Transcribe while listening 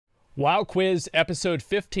WoW Quiz, Episode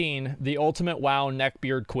 15, the Ultimate WoW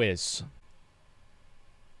Neckbeard Quiz.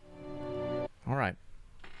 All right.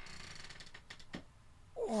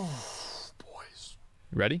 Oh, boys.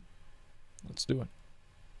 You ready? Let's do it.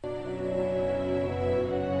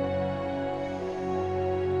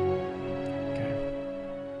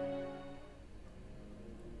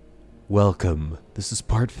 Welcome. This is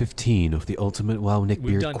part 15 of the Ultimate WoW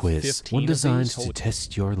Neckbeard Quiz, one designed to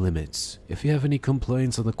test your limits. If you have any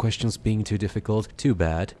complaints on the questions being too difficult, too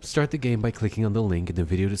bad. Start the game by clicking on the link in the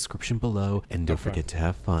video description below, and don't forget to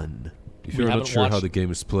have fun. If you're not sure how the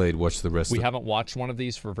game is played, watch the rest of it. We haven't watched one of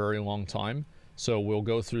these for a very long time, so we'll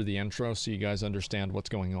go through the intro so you guys understand what's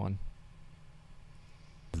going on.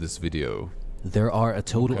 This video. There are a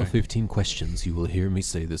total of 15 questions. You will hear me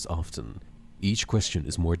say this often. Each question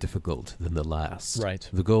is more difficult than the last. Right.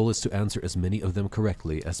 The goal is to answer as many of them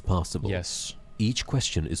correctly as possible. Yes. Each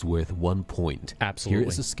question is worth 1 point. Absolutely. Here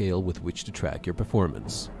is a scale with which to track your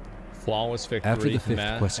performance. Flawless victory. After the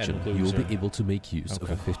 5th question, you will be able to make use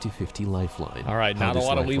of a 50-50 lifeline. All right, not a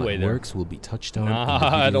lot of leeway there. How this works will be touched on.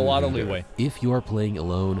 Not a lot of leeway. If you are playing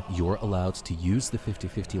alone, you're allowed to use the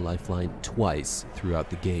 50-50 lifeline twice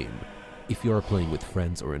throughout the game. If you are playing with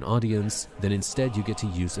friends or an audience, then instead you get to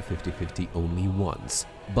use a 50-50 only once.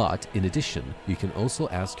 But in addition, you can also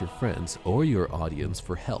ask your friends or your audience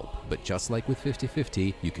for help. But just like with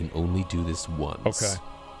 50-50, you can only do this once. Okay.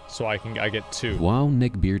 So I get 2. WoW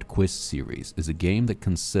Neckbeard Quiz Series is a game that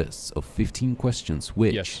consists of 15 questions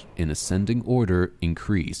which, in ascending order,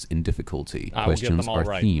 increase in difficulty. Questions are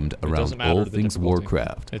themed around all things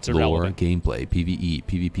Warcraft, lore, gameplay, PvE,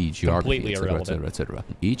 PvP, geography, etc., etc.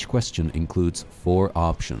 Each question includes 4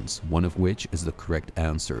 options, one of which is the correct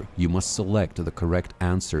answer. You must select the correct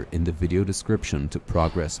answer in the video description to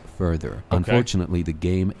progress further. Unfortunately, the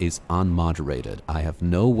game is unmoderated. I have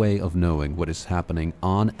no way of knowing what is happening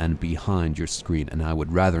on and behind your screen, and I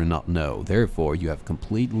would rather not know. Therefore, you have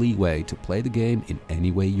complete leeway to play the game in any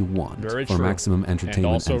way you want. For maximum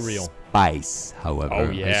entertainment and spice, however,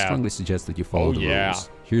 I strongly suggest that you follow the rules.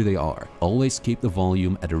 Here they are. Always keep the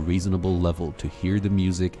volume at a reasonable level to hear the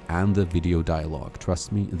music and the video dialogue.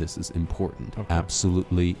 Trust me, this is important.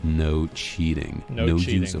 Absolutely no cheating. No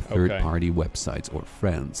use of third-party websites or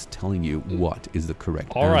friends telling you what is the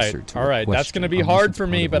correct answer to a question. That's going to be hard for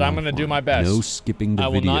me, but I'm going to do my best. No skipping the videos. I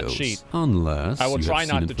will not cheat. Unless you have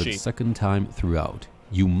seen it for the second time throughout.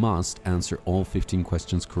 You must answer all 15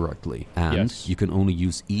 questions correctly. And you can only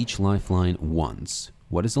use each lifeline once.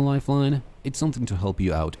 What is a lifeline? It's something to help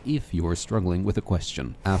you out if you are struggling with a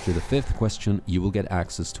question. After the 5th question, you will get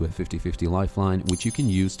access to a 50-50 lifeline, which you can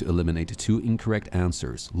use to eliminate 2 incorrect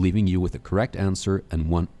answers, leaving you with a correct answer and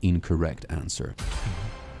 1 incorrect answer.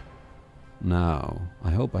 Now,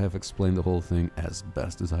 I hope I have explained the whole thing as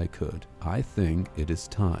best as I could. I think it is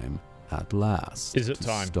time, at last, to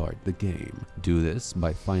start the game. Do this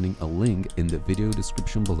by finding a link in the video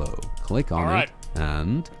description below. Click on it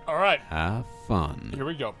and have fun. Here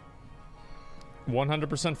we go.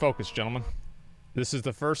 100% focus, gentlemen. This is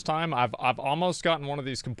the first time I've almost gotten one of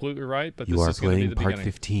these completely right, but this is going to be the beginning. You are playing part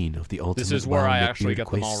 15 of the Ultimate This is where I actually Neckbeard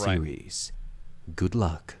got them all right. Series. Good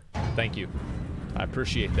luck. Thank you. I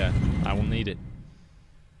appreciate that. I will need it.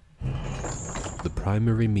 The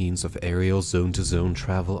primary means of aerial zone-to-zone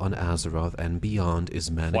travel on Azeroth and beyond is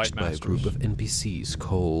managed by a group of NPCs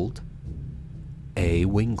called A.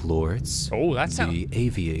 Winglords, B.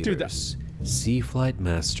 Aviators, C. Flight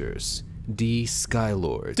Masters, D.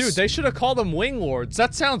 Skylords. Dude, they should have called them Winglords.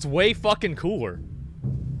 That sounds way fucking cooler.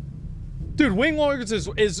 Dude, Winglords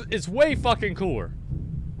is way fucking cooler.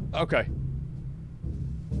 Okay.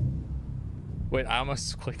 Wait, I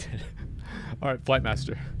almost clicked it. Alright, Flight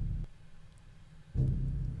Master.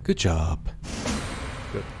 Good job.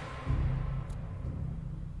 Good.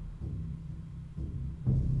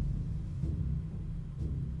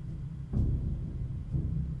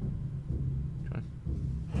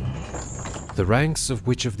 The ranks of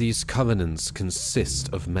which of these covenants consist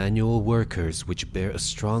of manual workers which bear a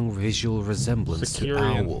strong visual resemblance to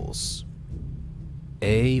owls?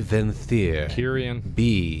 A. Venthyr. Kyrian.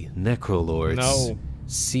 B. Necrolords. No.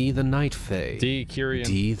 C. The Night Fae. D. Kyrian.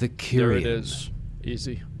 D. The Kyrian. There it is.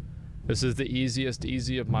 Easy. This is the easiest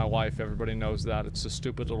easy of my life. Everybody knows that. It's the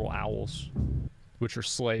stupid little owls. Which are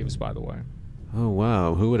slaves, by the way. Oh,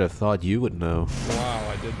 wow. Who would have thought you would know? Wow,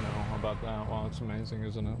 I did know about that. Wow, it's amazing,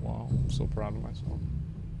 isn't it? Wow, I'm so proud of myself.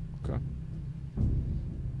 Okay.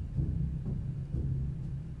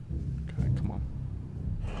 Okay, come on.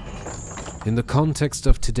 In the context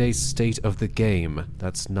of today's state of the game,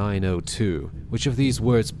 that's 902, which of these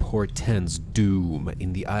words portends doom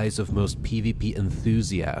in the eyes of most PvP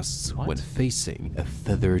enthusiasts when facing a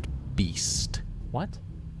feathered beast. What?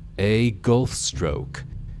 A. Gulf stroke.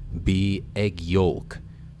 B. Egg yolk.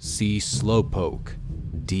 C. Slowpoke.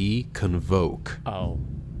 D. Convoke. Oh.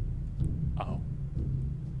 Oh.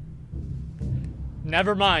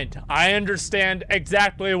 Never mind. I understand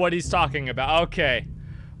exactly what he's talking about. Okay.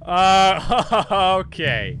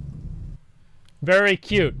 Okay. Very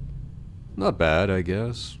cute. Not bad, I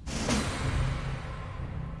guess.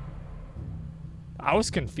 I was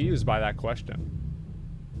confused by that question.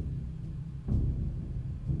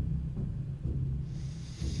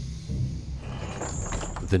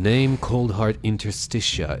 The name Coldheart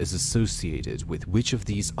Interstitia is associated with which of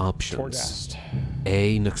these options? Torghast.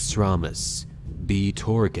 A. Noxtramus. B.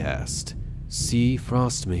 Torghast. C.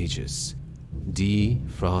 Frost Mages. D.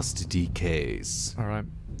 Frost Decays. Alright.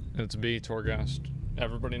 It's B. Torghast.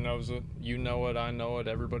 Everybody knows it. You know it, I know it,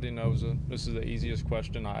 everybody knows it. This is the easiest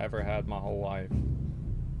question I ever had my whole life.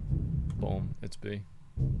 Boom. It's B.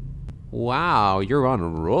 Wow, you're on a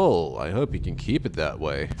roll. I hope you can keep it that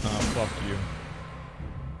way. Fuck you.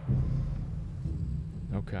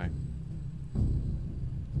 Okay.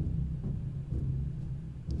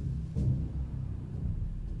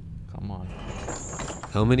 Come on.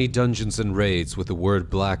 How many dungeons and raids with the word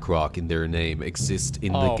Blackrock in their name exist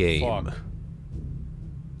in the game? Fuck.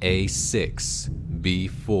 A6,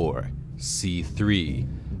 B4, C3,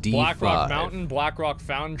 D5. Blackrock Mountain, Blackrock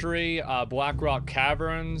Foundry, Blackrock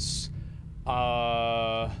Caverns,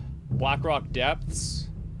 Blackrock Depths,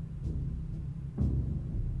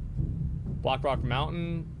 Blackrock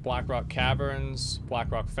Mountain, Blackrock Caverns,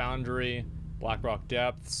 Blackrock Foundry, Blackrock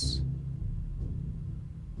Depths.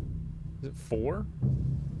 Is it 4? How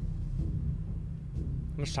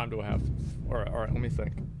much time do I have? Alright, let me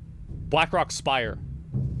think. Blackrock Spire.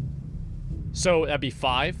 So that'd be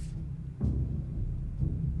 5.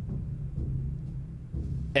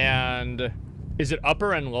 And is it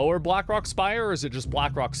upper and lower Blackrock Spire, or is it just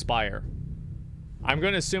Blackrock Spire? I'm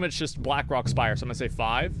going to assume it's just Blackrock Spire, so I'm going to say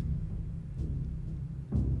 5.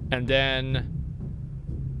 And then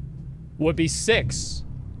would be 6,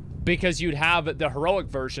 because you'd have the heroic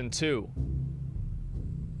version too.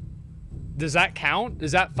 Does that count?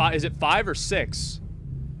 Is that 5? Is it 5 or 6?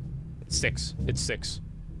 It's 6. It's 6.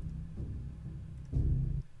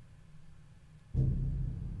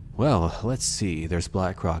 Well, let's see. There's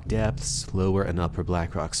Blackrock Depths, Lower and Upper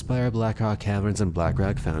Blackrock Spire, Blackrock Caverns, and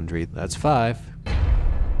Blackrock Foundry. That's 5.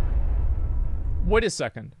 Wait a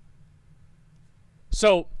second.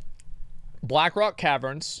 So, Blackrock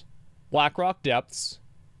Caverns, Blackrock Depths,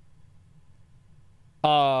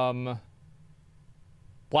 Blackrock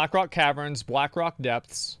Caverns, Blackrock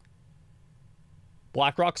Depths,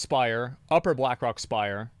 Blackrock Spire, Upper Blackrock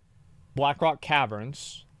Spire, Blackrock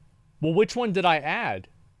Caverns. Well, which one did I add?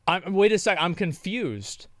 Wait a sec, I'm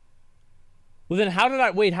confused. Well, then how did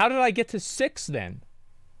I get to 6 then?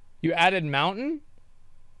 You added Mountain?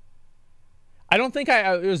 I don't think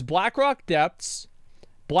it was Blackrock Depths,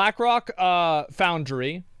 Blackrock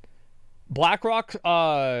Foundry, Blackrock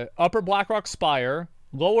Upper Blackrock Spire,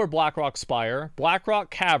 Lower Blackrock Spire, Blackrock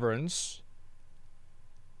Caverns.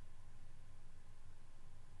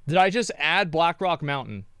 Did I just add Blackrock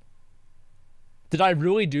Mountain? Did I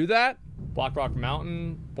really do that? Blackrock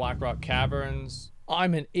Mountain, Blackrock Caverns.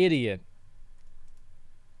 I'm an idiot.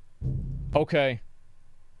 Okay.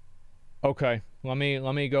 Okay. Let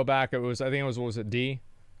me go back. I think it was, what was it, D?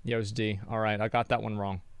 Yeah, it was D. Alright, I got that one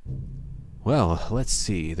wrong. Well, let's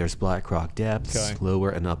see. There's Blackrock Depths, okay.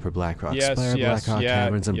 Lower and Upper Blackrock Spire, Blackrock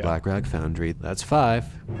Caverns, and Blackrock Foundry. That's 5.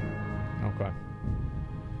 Okay.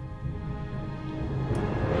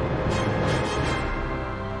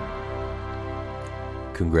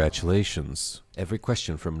 Congratulations. Every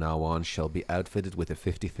question from now on shall be outfitted with a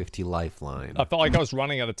 50-50 lifeline. I felt like I was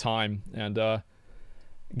running out of time, and it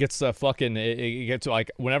gets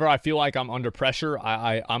like, whenever I feel like I'm under pressure,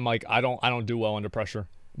 I'm like, I don't do well under pressure.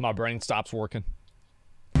 My brain stops working.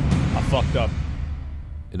 I fucked up.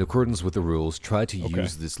 In accordance with the rules, try to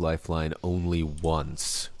use this lifeline only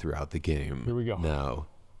once throughout the game. Here we go. Now,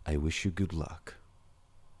 I wish you good luck.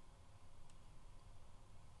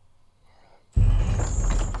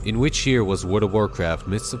 In which year was World of Warcraft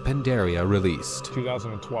Mists of Pandaria released?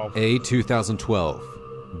 2012. A.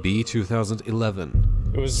 2012. B.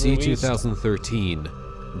 2011. It was C. released, 2013.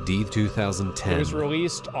 D. 2010. It was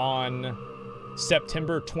released on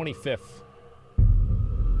September 25th.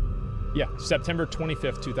 Yeah, September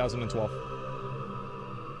 25th, 2012.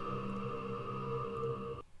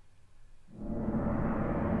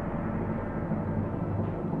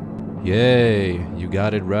 Yay, you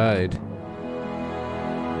got it right.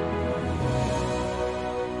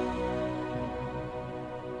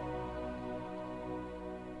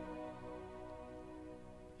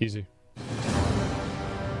 Easy.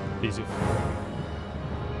 Easy.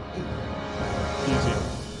 Easy.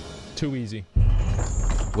 Too easy.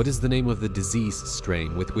 What is the name of the disease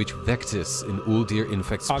strain with which Vectis in Uldir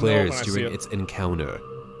infects players during its encounter?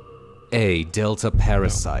 A. Delta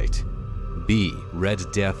parasite. No. B. Red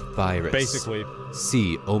Death virus. Basically.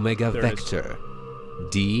 C. Omega vector.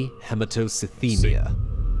 D. Hematocythemia. C.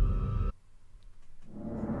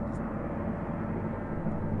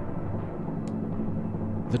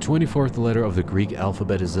 The 24th letter of the Greek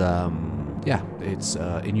alphabet is, yeah, it's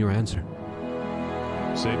in your answer.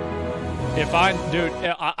 See? If dude,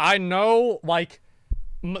 I know, like,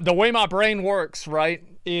 the way my brain works, right,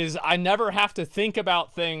 is I never have to think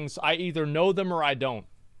about things. I either know them or I don't.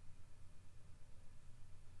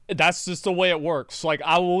 That's just the way it works. Like,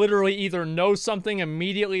 I will literally either know something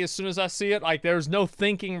immediately as soon as I see it. Like, there's no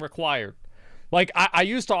thinking required. Like, I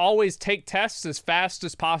used to always take tests as fast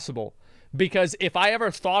as possible. Because if I ever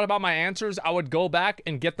thought about my answers, I would go back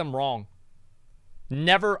and get them wrong.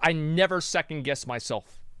 I never second guess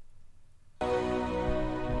myself.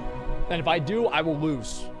 And if I do, I will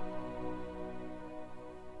lose.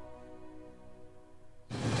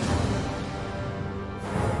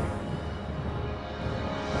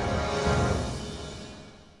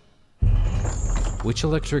 Which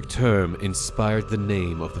electric term inspired the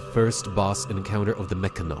name of the first boss encounter of the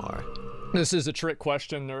Mechanar? This is a trick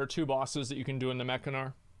question. There are 2 bosses that you can do in the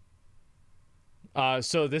Mechanar.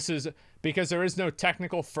 So this is because there is no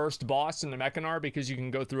technical first boss in the Mechanar because you can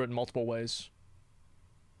go through it in multiple ways.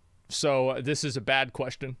 So this is a bad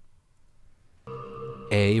question.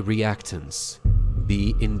 A. Reactance.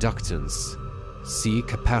 B. Inductance. C.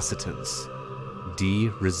 Capacitance. D.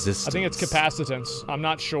 Resistance. I think it's capacitance. I'm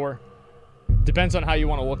not sure. Depends on how you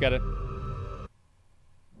want to look at it.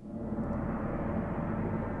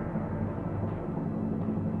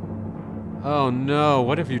 Oh no,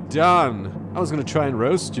 what have you done? I was gonna try and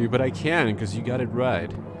roast you, but I can't because you got it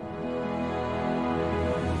right.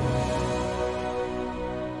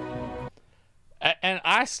 And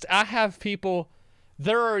I have people,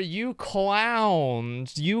 there are you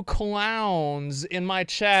clowns in my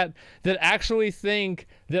chat that actually think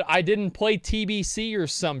that I didn't play TBC or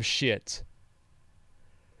some shit.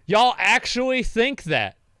 Y'all actually think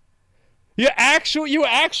that. You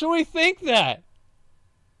actually think that.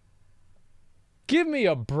 Give me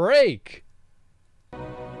a break. Okay,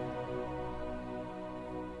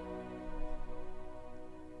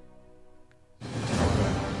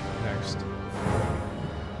 next.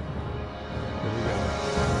 Here we go.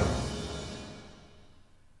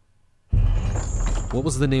 What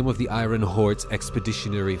was the name of the Iron Horde's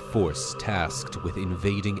expeditionary force tasked with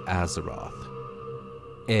invading Azeroth?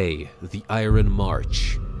 A. The Iron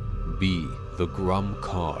March. B. The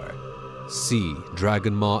Grumcar. C.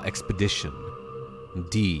 Dragon Maw Expedition.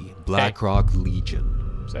 D. Blackrock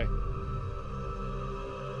Legion. Say.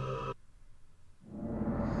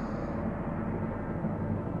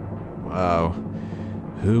 Wow.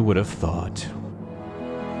 Who would have thought?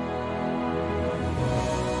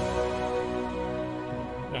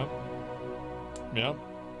 Yep. Yep.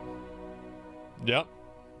 Yep.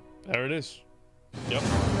 There it is. Yep.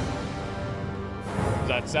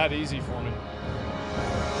 That's that easy for me.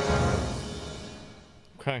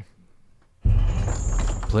 Okay.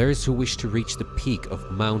 Players who wish to reach the peak of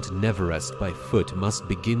Mount Neverest by foot must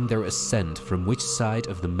begin their ascent from which side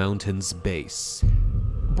of the mountain's base?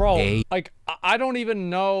 Bro, like, I don't even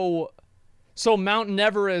know. So Mount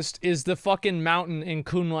Neverest is the fucking mountain in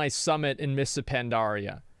Kunlai Summit in Mists of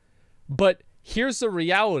Pandaria. But here's the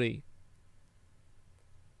reality.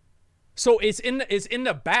 So it's in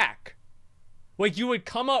the back. Like, you would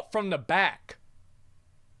come up from the back.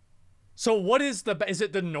 So what is is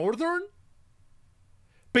it the northern?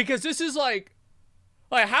 Because this is like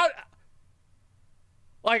how,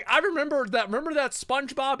 like, I remember that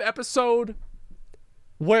SpongeBob episode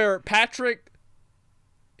where Patrick,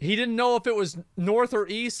 he didn't know if it was north or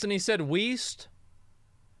east and he said west.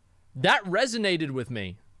 That resonated with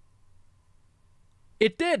me.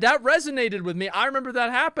 It did. That resonated with me. I remember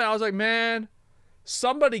that happened. I was like, man,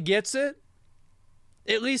 somebody gets it.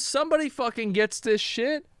 At least somebody fucking gets this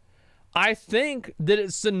shit. I think that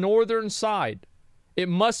it's the northern side. It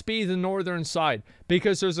must be the northern side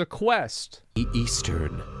because there's a quest. E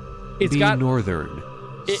eastern. It's B got northern.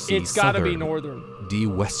 It's got to be northern. D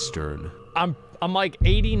western. I'm like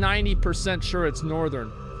 80-90% sure it's northern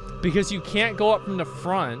because you can't go up from the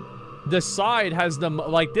front. The side has the,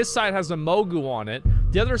 like, this side has a Mogu on it.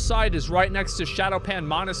 The other side is right next to Shadowpan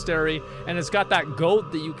Monastery, and it's got that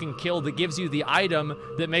goat that you can kill that gives you the item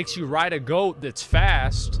that makes you ride a goat that's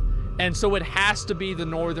fast. And so it has to be the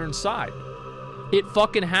northern side. It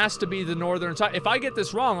fucking has to be the northern side. If I get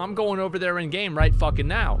this wrong, I'm going over there in game right fucking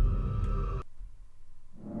now.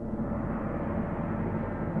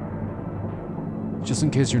 Just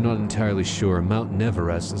in case you're not entirely sure, Mount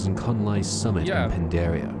Everest is in Conlai's summit in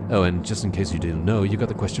Pandaria. Oh, and just in case you didn't know, you got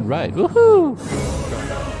the question right. Woohoo!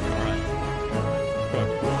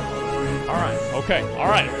 Alright, okay,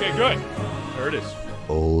 good. There it is.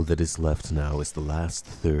 All that is left now is the last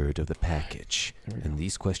third of the package, and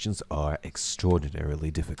these questions are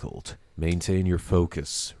extraordinarily difficult. Maintain your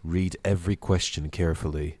focus, read every question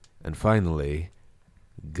carefully, and finally,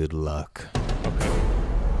 good luck. Okay.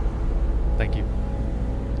 Thank you.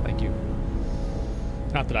 Thank you.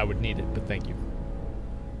 Not that I would need it, but thank you.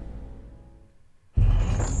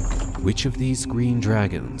 Which of these green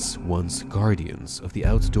dragons, once guardians of the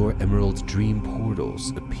outdoor Emerald Dream portals,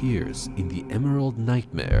 appears in the Emerald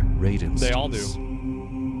Nightmare raid instance? They all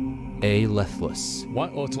do. A. Lethless.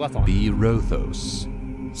 What? Oh, it's Lethon. B. Rothos.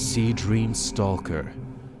 C. Dream Stalker.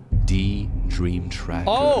 D. Dream Tracker.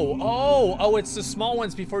 Oh, it's the small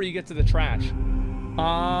ones before you get to the trash.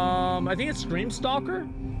 I think it's Dream Stalker.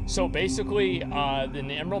 So basically, in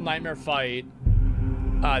the Emerald Nightmare fight,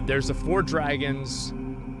 there's the 4 dragons,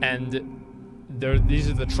 and these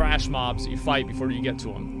are the trash mobs that you fight before you get to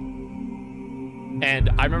them. And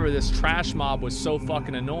I remember this trash mob was so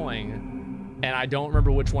fucking annoying, and I don't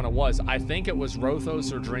remember which one it was. I think it was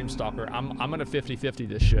Rothos or Dreamstalker. I'm gonna 50-50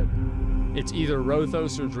 this shit. It's either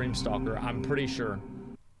Rothos or Dreamstalker. I'm pretty sure.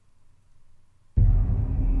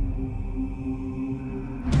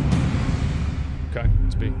 Okay,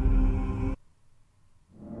 it's B.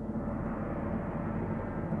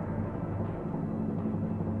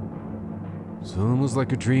 It's almost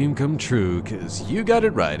like a dream come true, cause you got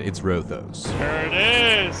it right, it's Rothos. There it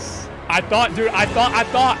is! I thought, dude, I thought,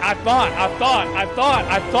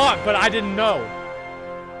 but I didn't know.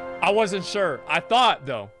 I wasn't sure. I thought,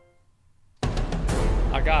 though.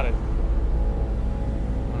 I got it.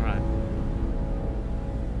 Alright.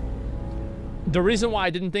 The reason why I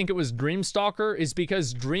didn't think it was Dreamstalker is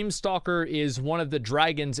because Dreamstalker is one of the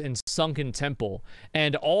dragons in Sunken Temple.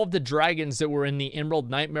 And all of the dragons that were in the Emerald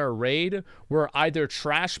Nightmare raid were either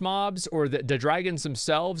trash mobs, or the dragons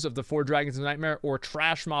themselves of the 4 dragons of Nightmare, or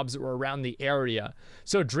trash mobs that were around the area.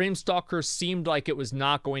 So Dreamstalker seemed like it was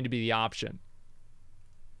not going to be the option.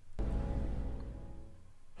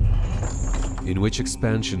 In which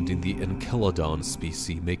expansion did the Enceladon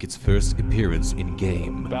species make its first appearance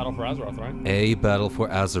in-game? Battle for Azeroth, right? A. Battle for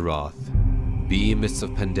Azeroth. B. Mists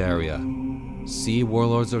of Pandaria. C.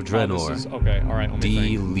 Warlords of Draenor. Okay, alright, let me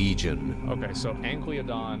D. think. Legion. Okay, so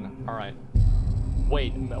Enceladon, alright.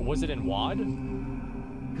 Wait, was it in WoD?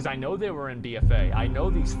 Because I know they were in BFA. I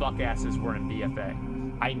know these fuck-asses were in BFA.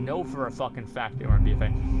 I know for a fucking fact they were in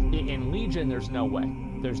BFA. In Legion, there's no way.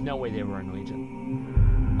 There's no way they were in Legion.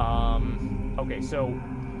 Okay, so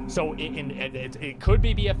it could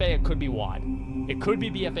be BFA, it could be WoD. It could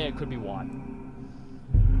be BFA, it could be WoD.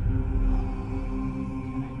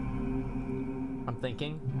 I'm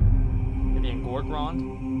thinking maybe in Gorgrond.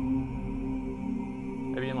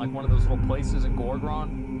 Maybe in like one of those little places in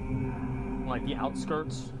Gorgrond, like the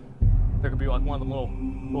outskirts. There could be like one of the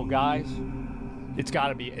little guys. It's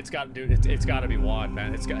gotta be WoD,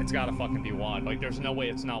 man. It's gotta fucking be WoD. Like, there's no way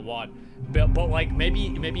it's not WoD. But like, maybe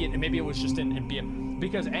it was just in BM.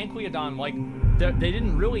 Because Enceladon, like, they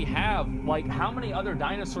didn't really have, like, how many other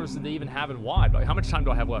dinosaurs did they even have in WoD? Like, how much time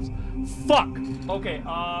do I have left? Fuck! Okay,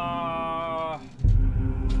 I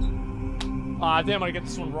think I'm gonna get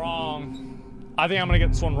this one wrong.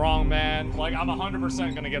 Man. Like, I'm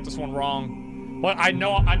 100% gonna get this one wrong. Like, I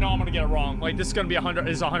know I'm gonna get it wrong. Like, this is gonna be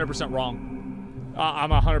 100% wrong.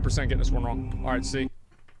 I'm 100% getting this one wrong. Alright, see.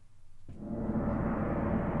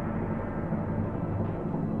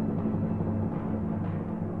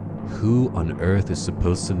 Who on earth is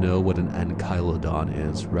supposed to know what an Ankylodon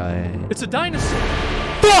is, right? It's a dinosaur!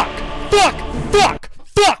 Fuck!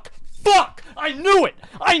 I knew it!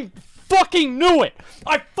 I fucking knew it!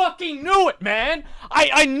 Man!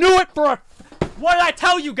 I knew it for a... What did I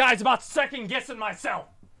tell you guys about second guessing myself?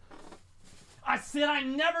 I said I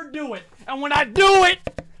never do it, and when I do it,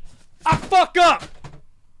 I fuck up.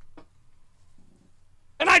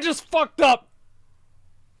 And I just fucked up.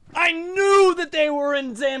 I knew that they were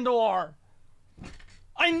in Zandalar.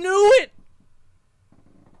 I knew it.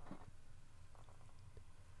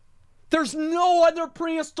 There's no other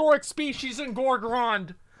prehistoric species in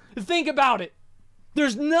Gorgrond. Think about it.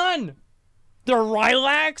 There's none. There are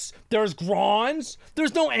Rylax, there's Grons,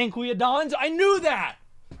 there's no Enceladons. I knew that.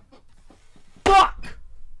 Fuck!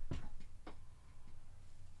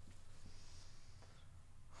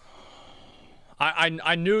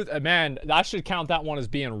 I knew that, man. I should count that one as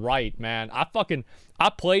being right, man. I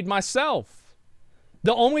played myself.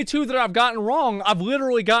 The only two that I've gotten wrong, I've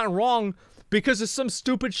literally gotten wrong because of some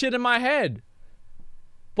stupid shit in my head.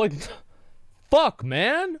 Like, fuck,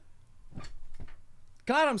 man.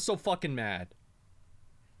 God, I'm so fucking mad.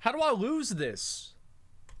 How do I lose this?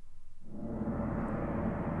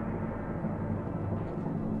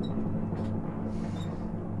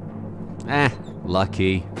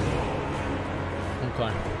 Lucky.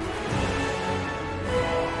 Okay.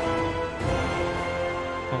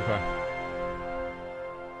 Okay.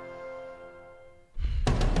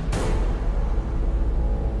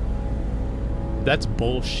 That's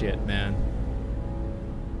bullshit, man.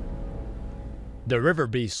 The river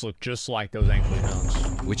beasts look just like those anklet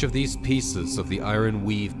hounds. Which of these pieces of the Iron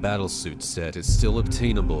Weave battlesuit set is still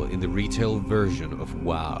obtainable in the retail version of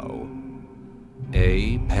WoW?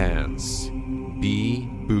 A. Pants. B.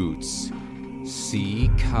 Boots. C.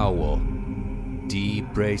 Cowl. D.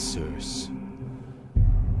 Bracers.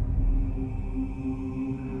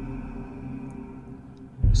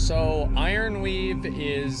 So, Iron Weave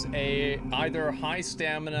is either high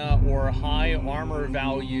stamina or high armor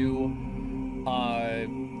value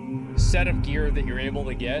set of gear that you're able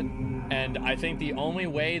to get. And I think the only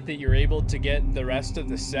way that you're able to get the rest of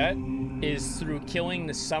the set is through killing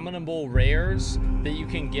the summonable rares that you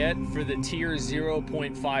can get for the tier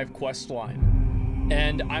 0.5 quest line.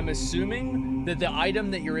 And I'm assuming that the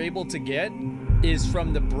item that you're able to get is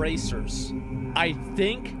from the bracers. I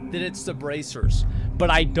think that it's the bracers,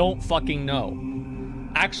 but I don't fucking know.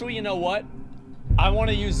 Actually, you know what? I want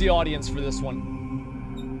to use the audience for this one.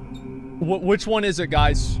 Which one is it,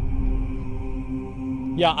 guys?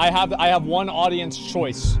 Yeah, I have one audience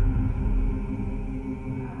choice.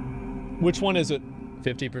 Which one is it?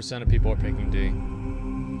 50% of people are picking D.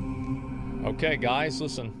 Okay, guys,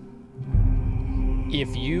 listen.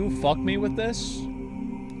 If you fuck me with this,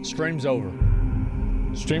 stream's over.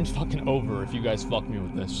 Stream's fucking over if you guys fuck me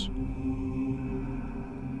with this.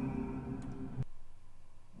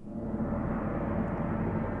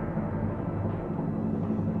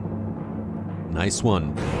 Nice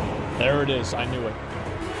one. There it is. I knew it.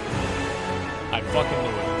 I fucking knew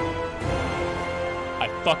it. I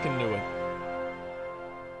fucking knew it.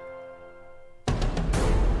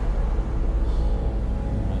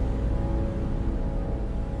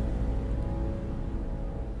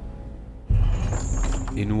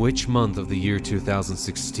 In which month of the year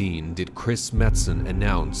 2016 did Chris Metzen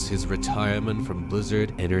announce his retirement from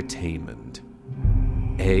Blizzard Entertainment?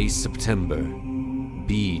 A. September.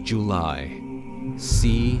 B. July.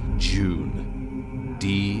 C. June.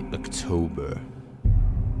 D. October.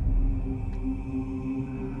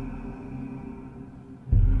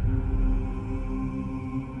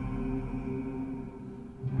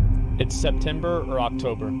 It's September or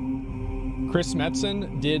October. Chris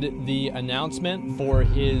Metzen did the announcement for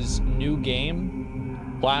his new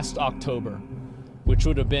game last October, which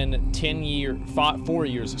would have been 4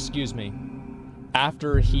 years, excuse me,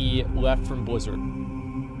 after he left from Blizzard.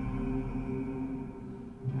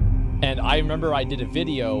 And I remember I did a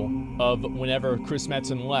video of whenever Chris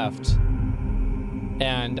Metzen left,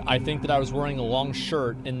 and I think that I was wearing a long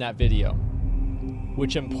shirt in that video,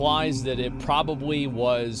 which implies that it probably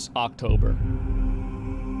was October.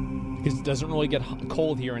 Because it doesn't really get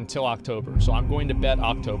cold here until October, so I'm going to bet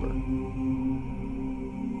October.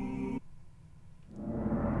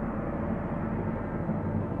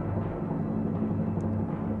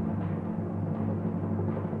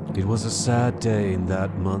 It was a sad day in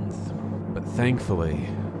that month, but thankfully,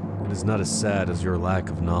 it is not as sad as your lack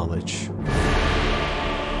of knowledge.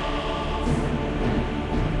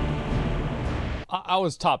 I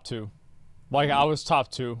was top 2. Like, I was top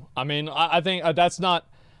 2. I mean, I think that's not...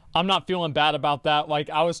 I'm not feeling bad about that. Like,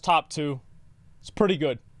 I was top 2. It's pretty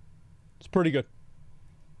good. It's pretty good.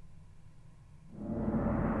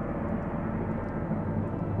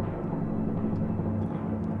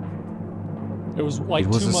 It was like 2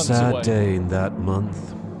 months away. It was a sad day in that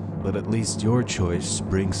month, but at least your choice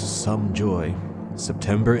brings some joy.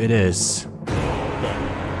 September it is. Okay.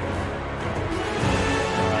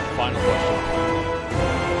 Alright, final question.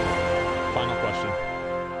 Final question.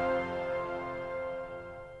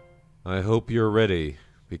 I hope you're ready,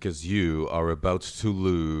 because you are about to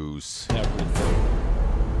lose. Everything.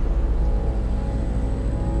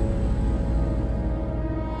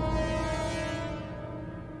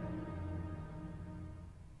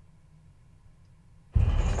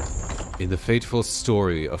 In the fateful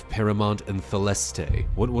story of Paramount and Thaleste,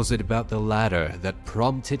 what was it about the latter that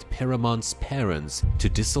prompted Paramount's parents to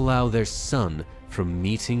disallow their son from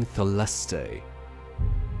meeting Thaleste?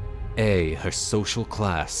 A, her social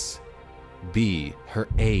class. B, her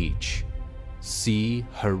age. C,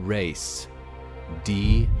 her race.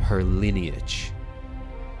 D, her lineage.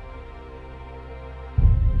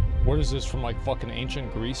 What is this, from like fucking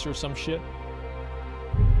ancient Greece or some shit?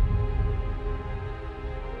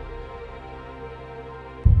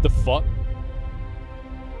 The fuck?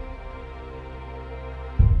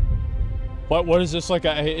 What is this, like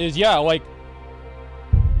yeah, like...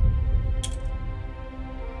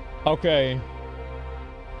 Okay.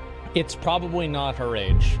 It's probably not her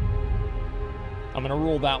age. I'm gonna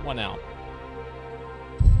rule that one out.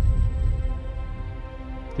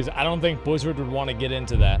 Because I don't think Blizzard would want to get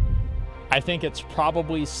into that. I think it's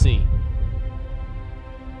probably C.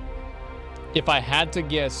 If I had to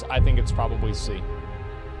guess, I think it's probably C.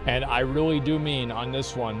 And I really do mean, on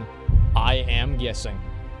this one, I am guessing.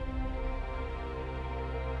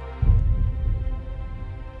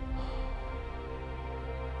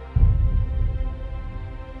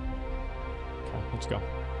 Okay, let's go.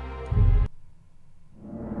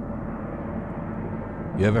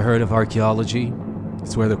 You ever heard of archaeology?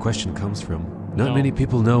 It's where the question comes from. Not many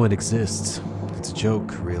people know it exists. It's a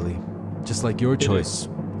joke, really. Just like your choice.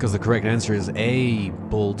 Because the correct answer is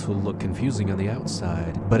able to look confusing on the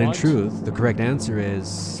outside. But in truth, the correct answer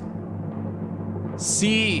is...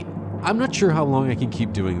 C. I'm not sure how long I can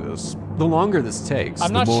keep doing this. The longer this takes,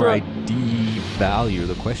 the more I devalue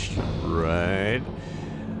the question, right?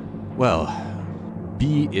 Well,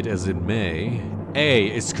 be it as it may, A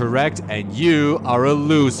is correct and you are a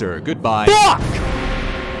loser. Goodbye. Fuck!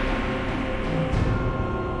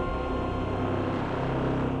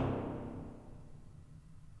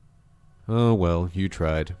 Oh well, you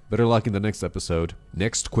tried. Better luck in the next episode.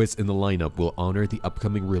 Next quiz in the lineup will honor the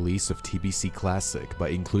upcoming release of TBC Classic by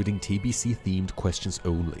including TBC-themed questions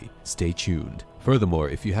only. Stay tuned. Furthermore,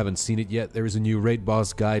 if you haven't seen it yet, there is a new Raid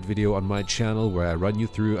Boss Guide video on my channel where I run you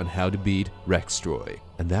through on how to beat Rextroy.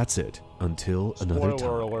 And that's it. Until another time.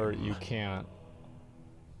 Spoiler alert, you can't.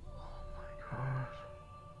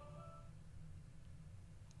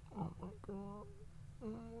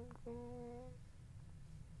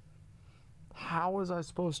 How was I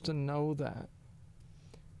supposed to know that?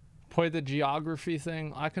 Play the geography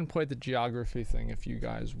thing? I can play the geography thing if you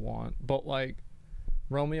guys want. But, like,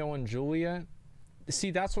 Romeo and Juliet?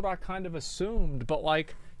 See, that's what I kind of assumed. But,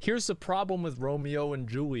 like, here's the problem with Romeo and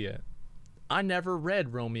Juliet. I never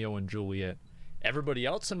read Romeo and Juliet. Everybody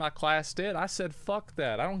else in my class did. I said, fuck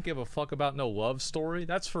that. I don't give a fuck about no love story.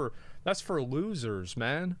 That's for losers,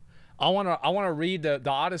 man. I wanna read the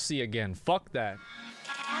Odyssey again. Fuck that.